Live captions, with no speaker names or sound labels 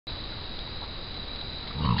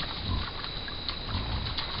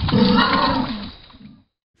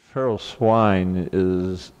Feral swine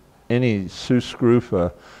is any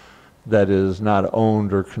suscrufa that is not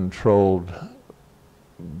owned or controlled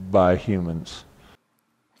by humans.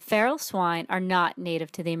 Feral swine are not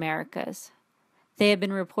native to the Americas. They have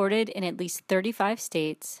been reported in at least 35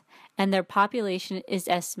 states, and their population is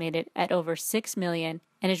estimated at over 6 million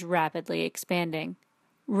and is rapidly expanding.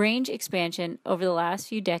 Range expansion over the last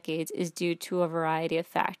few decades is due to a variety of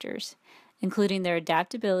factors, including their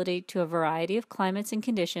adaptability to a variety of climates and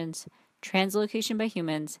conditions, translocation by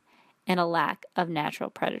humans, and a lack of natural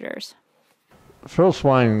predators. Feral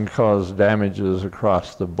swine cause damages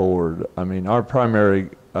across the board. I mean, our primary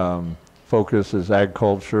focus is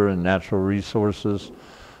agriculture and natural resources.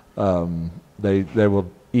 They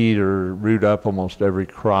will eat or root up almost every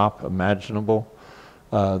crop imaginable.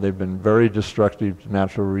 They've been very destructive to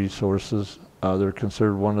natural resources. They're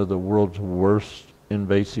considered one of the world's worst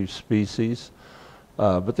invasive species.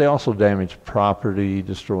 But they also damage property,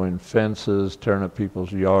 destroying fences, tearing up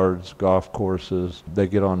people's yards, golf courses. They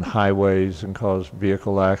get on highways and cause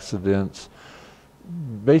vehicle accidents.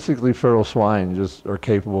 Basically, feral swine just are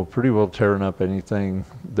capable of pretty well tearing up anything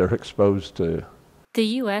they're exposed to. The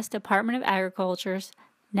U.S. Department of Agriculture's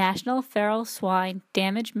National Feral Swine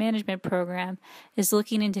Damage Management Program is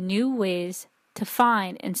looking into new ways to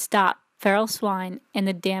find and stop feral swine and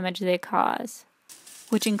the damage they cause,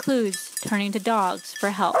 which includes turning to dogs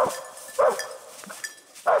for help.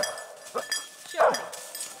 Show me.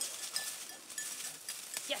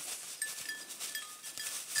 Yes.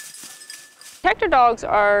 Detector dogs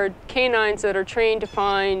are canines that are trained to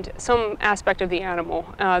find some aspect of the animal.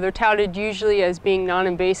 They're touted usually as being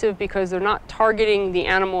non-invasive because they're not targeting the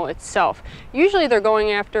animal itself. Usually they're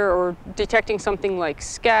going after or detecting something like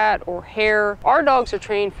scat or hair. Our dogs are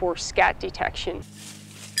trained for scat detection.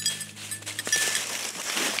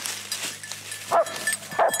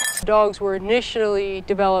 Dogs were initially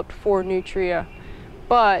developed for Nutria,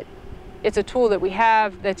 but it's a tool that we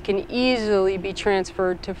have that can easily be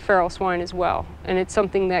transferred to feral swine as well. And it's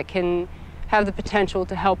something that can have the potential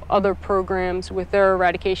to help other programs with their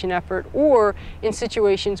eradication effort, or in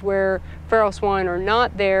situations where feral swine are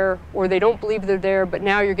not there or they don't believe they're there, but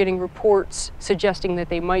now you're getting reports suggesting that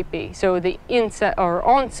they might be. So the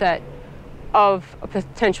onset of a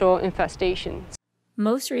potential infestation.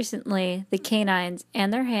 Most recently, the canines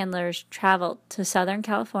and their handlers traveled to Southern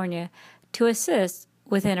California to assist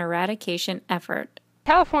with an eradication effort.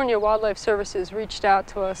 California Wildlife Services reached out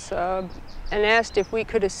to us and asked if we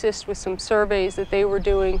could assist with some surveys that they were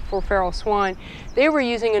doing for feral swine. They were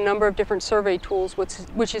using a number of different survey tools,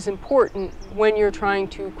 which is important when you're trying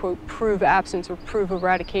to, quote, prove absence or prove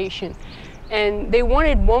eradication. And they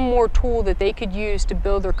wanted one more tool that they could use to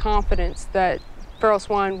build their confidence that feral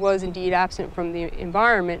swine was indeed absent from the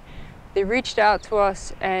environment. They reached out to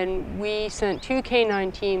us and we sent 2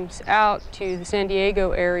 canine teams out to the San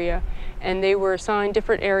Diego area, and they were assigned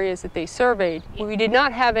different areas that they surveyed. We did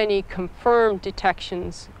not have any confirmed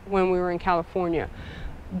detections when we were in California.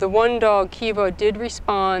 The one dog, Kiva, did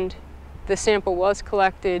respond. The sample was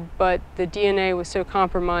collected, but the DNA was so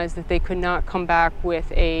compromised that they could not come back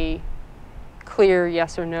with a clear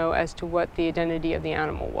yes or no as to what the identity of the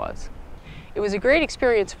animal was. It was a great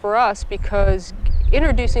experience for us because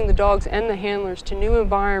introducing the dogs and the handlers to new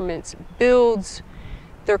environments builds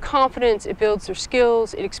their confidence, it builds their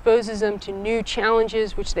skills, it exposes them to new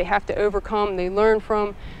challenges which they have to overcome, they learn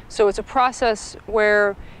from. So it's a process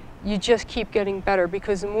where you just keep getting better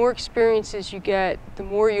because the more experiences you get, the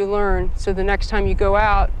more you learn. So the next time you go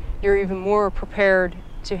out, you're even more prepared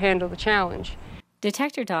to handle the challenge.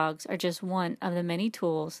 Detector dogs are just one of the many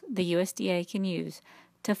tools the USDA can use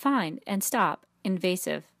to find and stop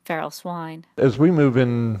invasive feral swine. As we move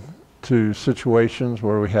into situations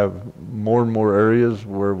where we have more and more areas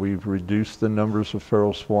where we've reduced the numbers of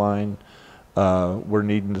feral swine, we're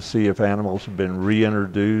needing to see if animals have been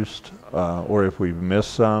reintroduced or if we've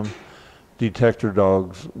missed some. Detector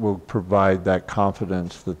dogs will provide that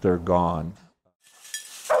confidence that they're gone.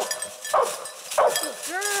 Good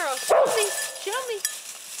girl, show me, show me.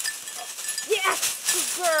 Yes,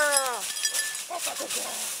 good girl. That's a good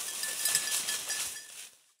girl.